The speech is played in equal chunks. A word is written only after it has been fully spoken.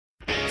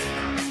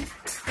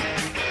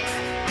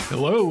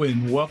Hello,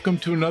 and welcome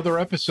to another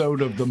episode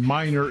of the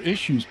Minor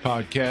Issues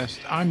Podcast.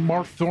 I'm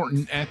Mark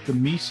Thornton at the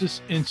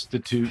Mises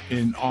Institute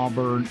in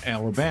Auburn,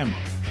 Alabama.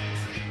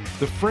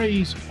 The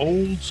phrase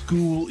old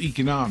school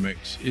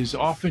economics is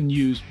often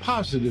used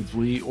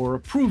positively or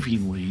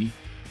approvingly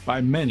by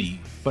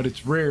many, but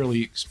it's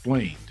rarely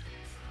explained.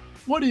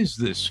 What is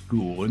this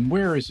school and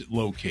where is it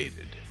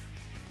located?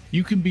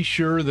 You can be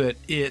sure that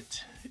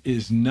it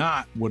is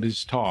not what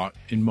is taught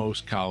in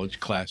most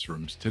college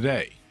classrooms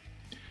today.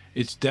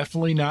 It's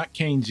definitely not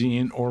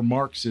Keynesian or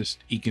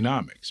Marxist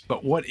economics,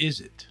 but what is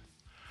it?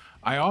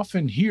 I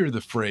often hear the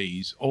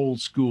phrase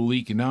old school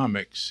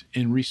economics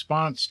in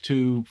response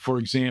to, for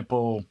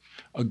example,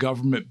 a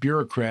government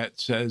bureaucrat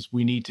says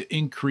we need to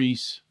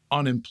increase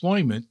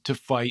unemployment to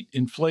fight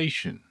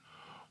inflation,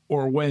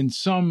 or when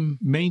some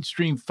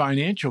mainstream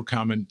financial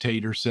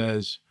commentator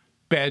says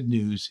bad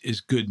news is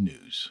good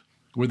news,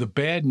 where the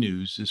bad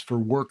news is for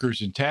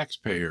workers and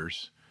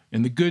taxpayers,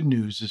 and the good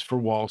news is for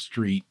Wall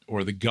Street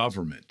or the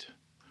government.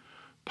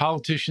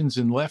 Politicians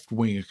and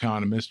left-wing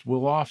economists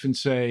will often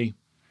say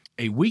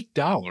a weak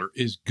dollar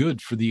is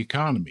good for the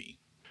economy,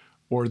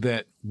 or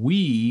that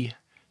we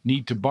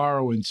need to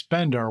borrow and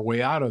spend our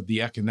way out of the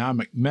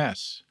economic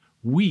mess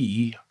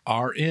we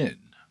are in.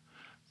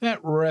 That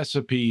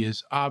recipe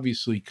is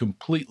obviously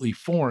completely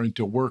foreign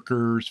to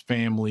workers,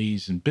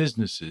 families, and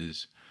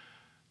businesses.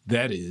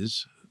 That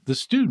is, the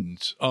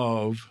students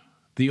of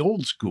the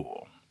old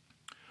school.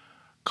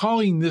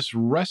 Calling this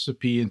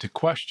recipe into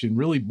question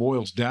really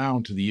boils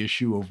down to the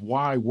issue of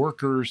why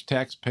workers,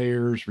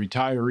 taxpayers,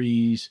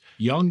 retirees,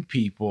 young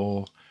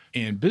people,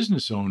 and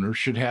business owners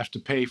should have to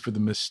pay for the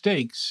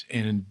mistakes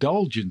and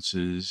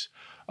indulgences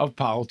of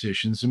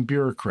politicians and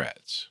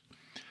bureaucrats.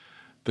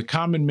 The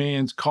common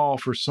man's call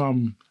for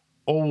some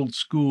old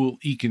school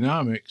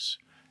economics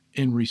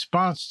in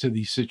response to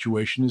the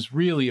situation is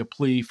really a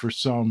plea for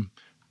some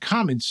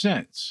common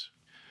sense.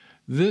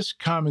 This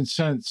common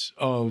sense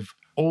of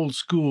old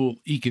school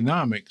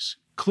economics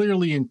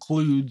clearly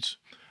includes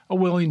a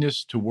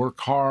willingness to work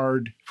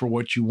hard for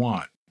what you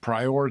want,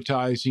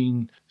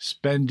 prioritizing,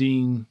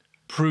 spending,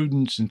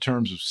 prudence in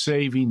terms of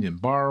saving and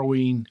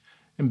borrowing,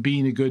 and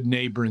being a good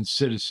neighbor and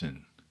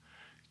citizen.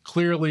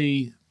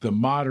 Clearly, the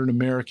modern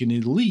American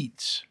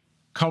elites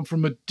come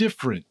from a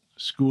different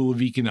school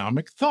of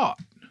economic thought.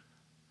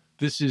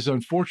 This is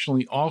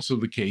unfortunately also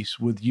the case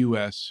with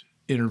U.S.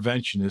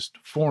 interventionist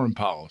foreign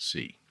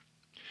policy.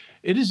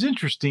 It is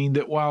interesting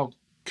that while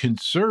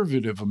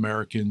conservative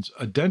Americans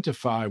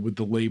identify with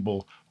the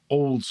label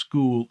old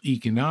school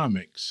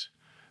economics,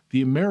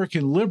 the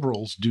American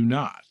liberals do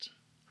not.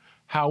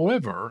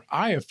 However,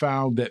 I have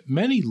found that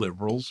many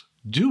liberals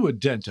do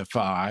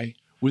identify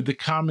with the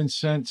common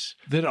sense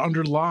that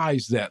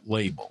underlies that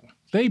label.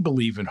 They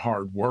believe in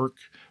hard work,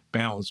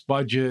 balanced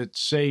budgets,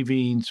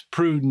 savings,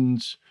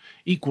 prudence,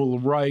 equal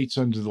rights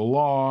under the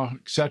law,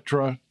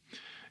 etc.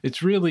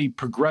 It's really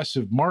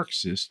progressive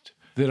Marxists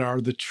that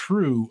are the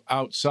true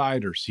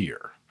outsiders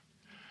here.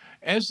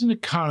 As an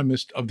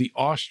economist of the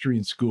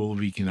Austrian School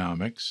of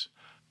Economics,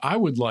 I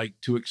would like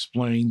to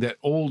explain that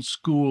old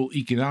school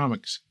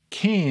economics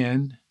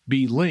can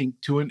be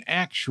linked to an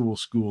actual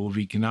school of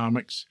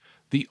economics,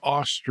 the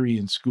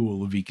Austrian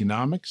School of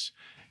Economics,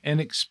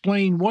 and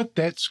explain what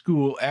that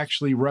school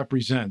actually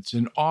represents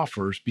and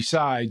offers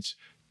besides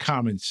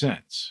common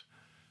sense.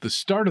 The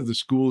start of the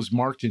school is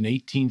marked in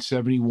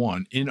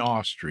 1871 in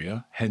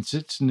Austria, hence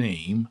its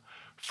name,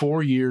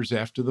 4 years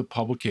after the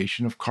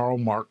publication of Karl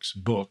Marx's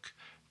book,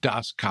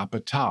 Das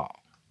Kapital.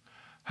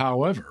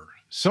 However,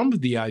 some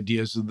of the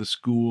ideas of the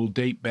school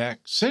date back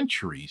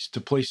centuries to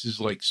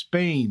places like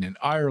Spain and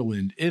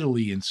Ireland,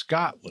 Italy, and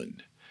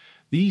Scotland.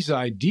 These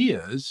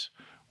ideas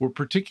were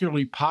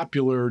particularly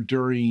popular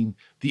during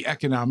the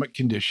economic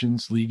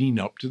conditions leading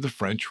up to the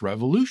French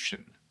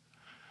Revolution.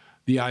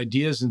 The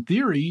ideas and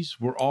theories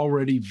were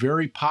already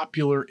very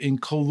popular in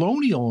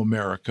colonial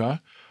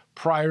America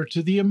prior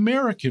to the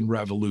American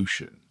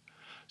Revolution.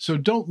 So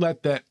don't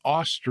let that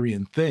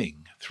Austrian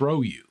thing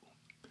throw you.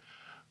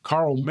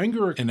 Karl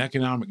Menger, an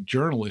economic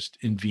journalist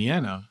in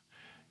Vienna,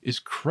 is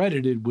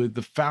credited with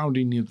the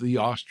founding of the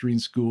Austrian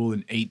school in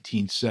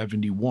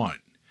 1871.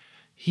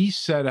 He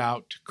set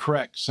out to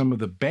correct some of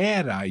the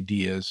bad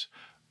ideas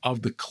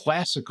of the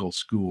classical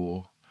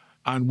school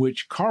on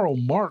which Karl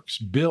Marx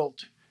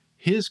built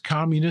his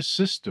communist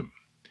system.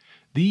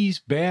 These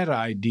bad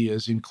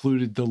ideas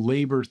included the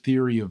labor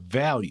theory of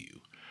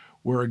value,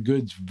 where a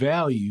good's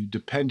value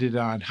depended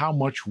on how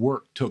much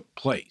work took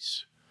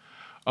place.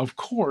 Of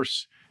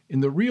course, in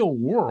the real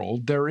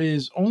world, there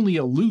is only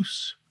a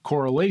loose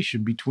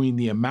correlation between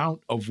the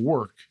amount of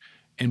work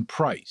and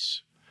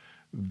price.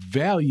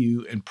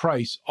 Value and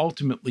price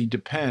ultimately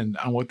depend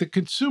on what the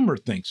consumer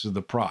thinks of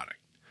the product.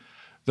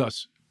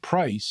 Thus,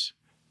 price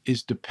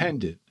is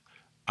dependent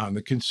on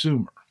the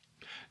consumer.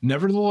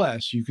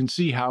 Nevertheless, you can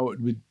see how it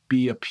would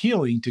be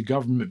appealing to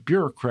government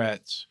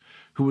bureaucrats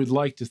who would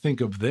like to think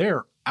of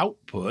their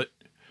output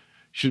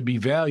should be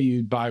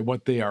valued by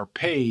what they are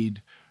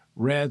paid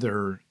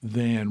rather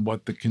than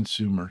what the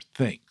consumer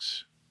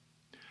thinks.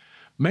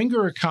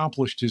 Menger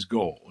accomplished his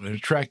goal and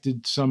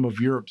attracted some of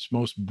Europe's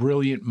most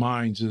brilliant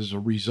minds as a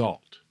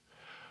result.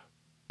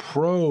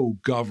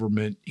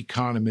 Pro-government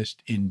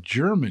economists in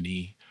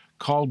Germany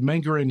called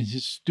Menger and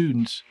his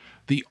students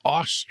the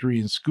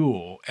Austrian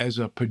school as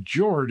a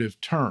pejorative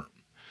term,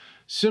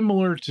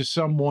 similar to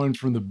someone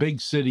from the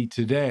big city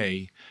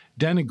today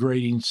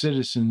denigrating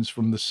citizens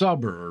from the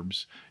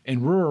suburbs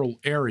and rural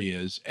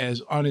areas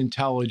as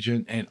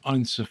unintelligent and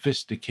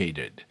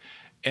unsophisticated,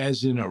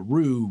 as in a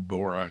rube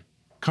or a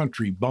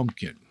country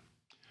bumpkin.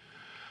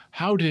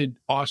 How did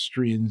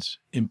Austrians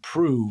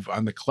improve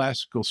on the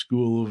classical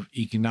school of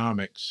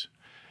economics?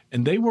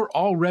 And they were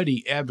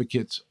already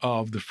advocates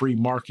of the free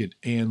market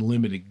and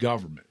limited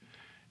government.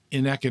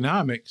 In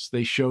economics,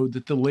 they showed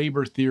that the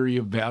labor theory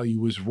of value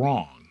was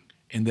wrong,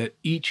 and that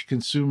each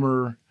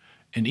consumer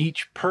and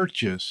each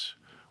purchase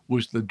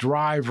was the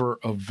driver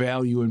of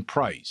value and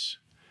price,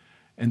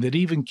 and that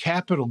even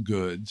capital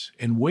goods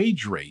and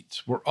wage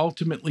rates were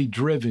ultimately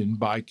driven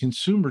by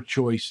consumer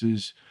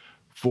choices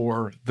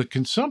for the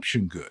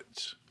consumption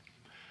goods.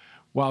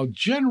 While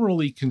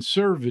generally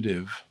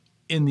conservative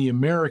in the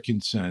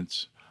American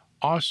sense,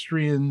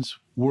 Austrians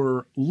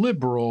were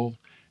liberal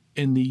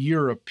in the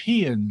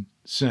European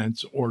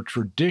sense or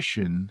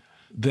tradition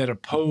that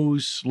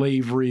opposed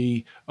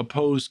slavery,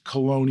 opposed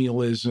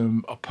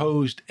colonialism,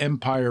 opposed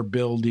empire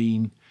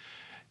building,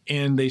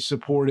 and they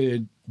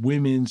supported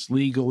women's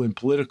legal and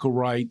political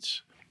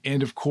rights,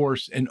 and of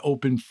course, an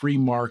open free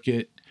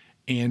market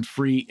and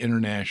free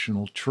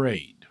international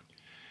trade.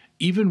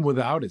 Even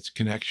without its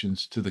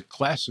connections to the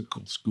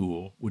classical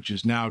school, which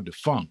is now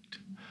defunct,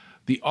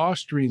 the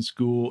Austrian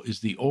school is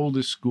the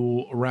oldest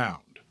school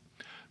around.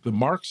 The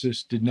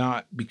Marxists did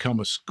not become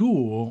a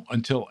school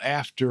until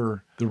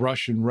after the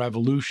Russian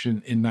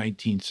Revolution in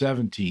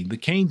 1917, the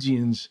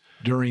Keynesians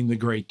during the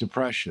Great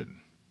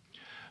Depression.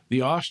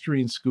 The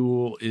Austrian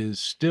school is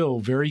still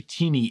very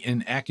teeny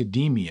in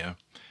academia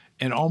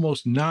and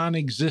almost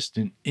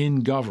non-existent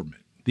in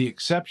government, the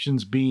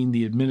exceptions being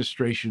the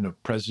administration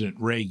of President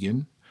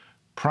Reagan,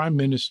 Prime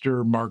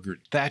Minister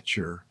Margaret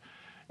Thatcher,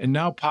 and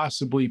now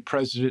possibly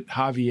President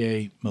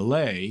Javier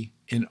Milei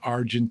in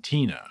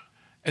Argentina,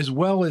 as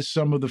well as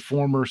some of the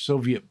former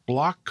Soviet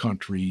bloc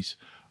countries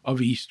of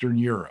Eastern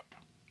Europe.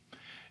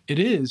 It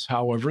is,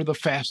 however, the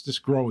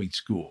fastest growing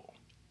school.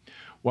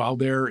 While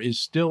there is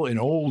still an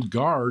old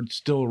guard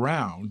still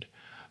around,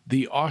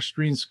 the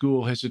Austrian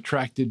school has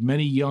attracted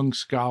many young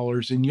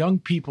scholars and young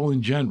people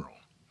in general.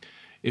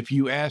 If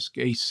you ask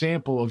a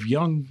sample of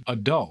young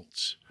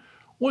adults,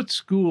 what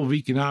school of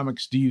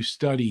economics do you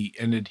study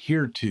and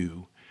adhere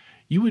to,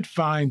 you would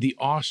find the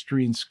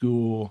Austrian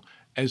school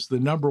as the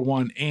number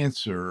one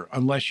answer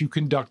unless you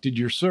conducted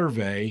your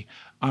survey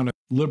on a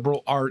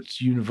liberal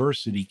arts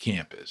university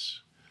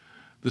campus.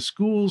 The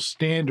school's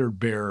standard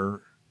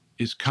bearer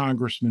is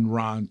Congressman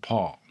Ron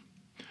Paul.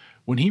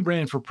 When he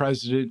ran for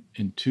president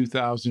in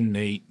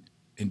 2008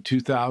 and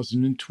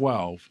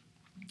 2012,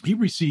 he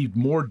received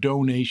more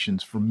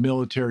donations from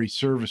military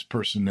service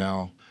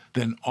personnel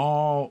than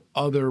all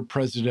other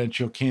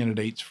presidential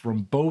candidates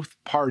from both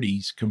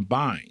parties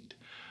combined,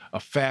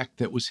 a fact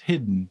that was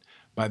hidden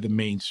by the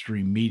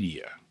mainstream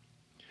media.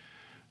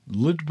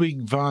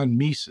 Ludwig von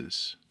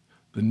Mises,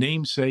 the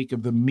namesake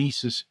of the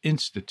Mises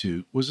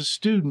Institute, was a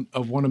student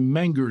of one of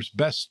Menger's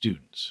best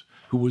students,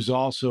 who was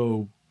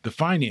also the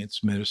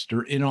finance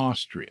minister in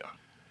Austria.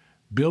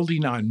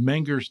 Building on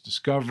Menger's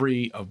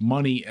discovery of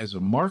money as a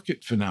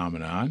market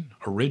phenomenon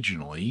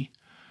originally,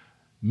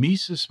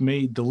 Mises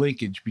made the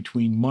linkage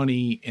between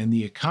money and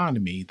the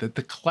economy that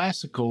the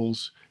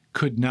classicals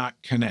could not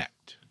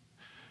connect.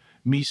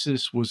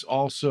 Mises was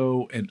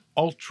also an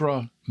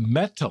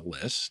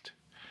ultra-metalist.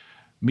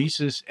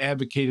 Mises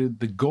advocated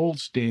the gold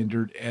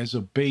standard as a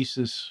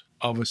basis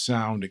of a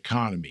sound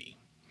economy.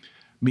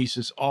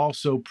 Mises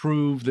also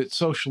proved that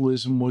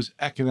socialism was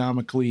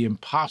economically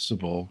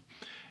impossible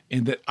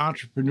and that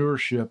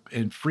entrepreneurship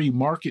and free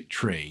market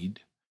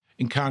trade,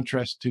 in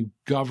contrast to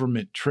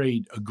government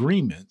trade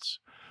agreements,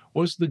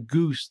 was the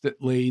goose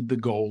that laid the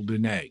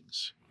golden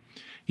eggs.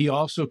 He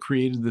also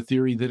created the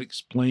theory that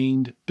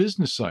explained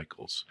business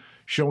cycles,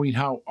 showing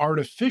how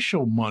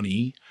artificial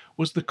money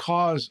was the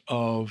cause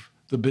of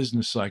the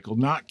business cycle,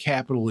 not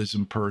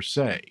capitalism per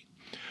se.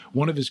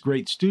 One of his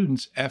great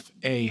students,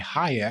 F.A.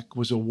 Hayek,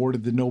 was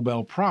awarded the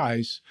Nobel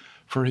Prize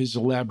for his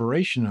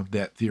elaboration of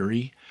that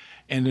theory,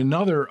 and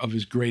another of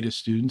his greatest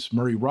students,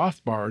 Murray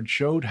Rothbard,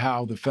 showed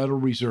how the Federal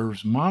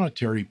Reserve's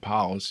monetary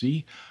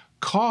policy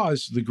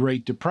caused the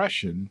Great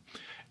Depression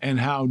and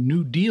how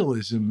New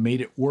Dealism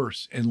made it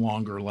worse and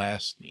longer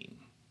lasting.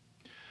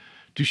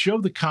 To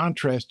show the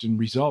contrast in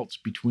results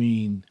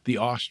between the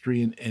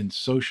Austrian and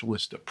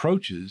socialist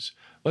approaches,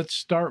 let's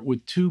start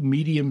with two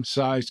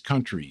medium-sized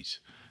countries,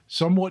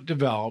 somewhat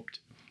developed,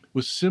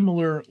 with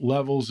similar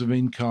levels of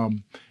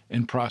income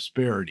and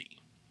prosperity.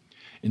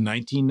 In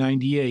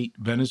 1998,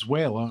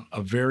 Venezuela,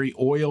 a very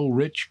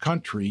oil-rich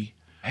country,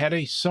 had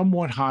a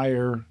somewhat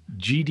higher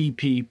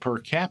GDP per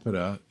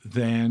capita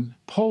than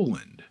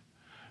Poland.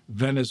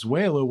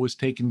 Venezuela was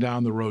taken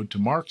down the road to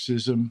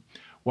Marxism,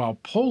 while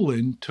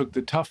Poland took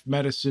the tough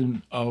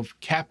medicine of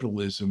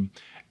capitalism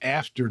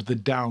after the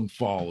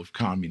downfall of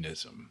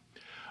communism.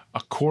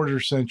 A quarter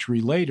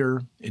century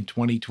later, in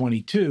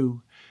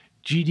 2022,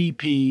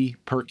 GDP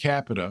per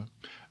capita,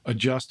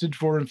 adjusted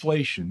for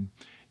inflation,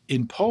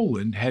 in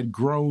Poland had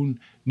grown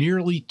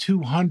nearly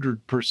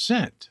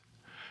 200%,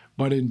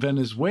 but in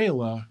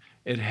Venezuela,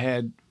 it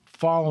had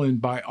fallen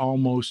by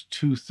almost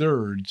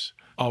 2/3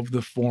 of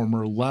the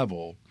former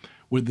level,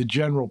 with the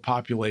general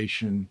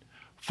population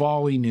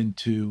falling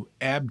into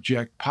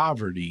abject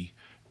poverty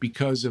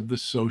because of the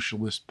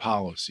socialist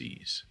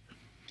policies.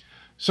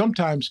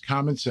 Sometimes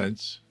common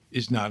sense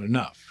is not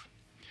enough.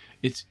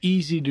 It's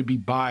easy to be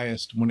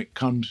biased when it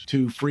comes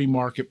to free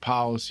market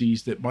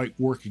policies that might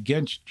work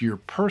against your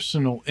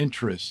personal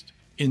interest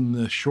in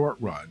the short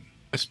run,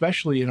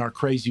 especially in our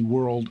crazy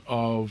world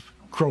of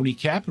crony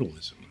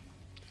capitalism.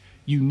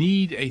 You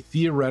need a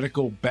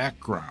theoretical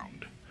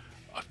background,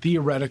 a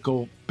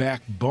theoretical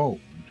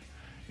backbone,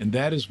 and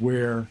that is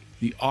where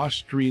the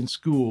Austrian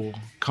school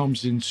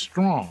comes in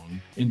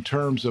strong in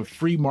terms of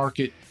free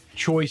market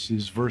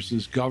choices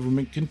versus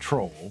government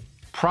control,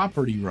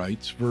 property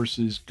rights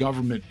versus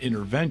government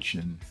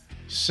intervention,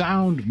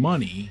 sound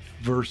money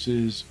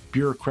versus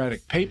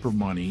bureaucratic paper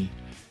money,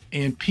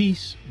 and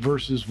peace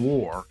versus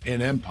war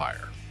and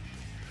empire.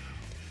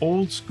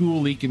 Old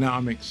school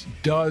economics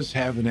does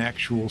have an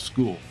actual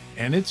school,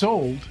 and it's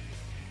old,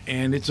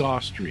 and it's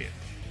Austrian.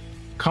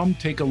 Come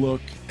take a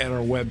look at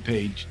our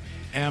webpage,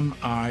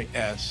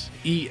 mises.org.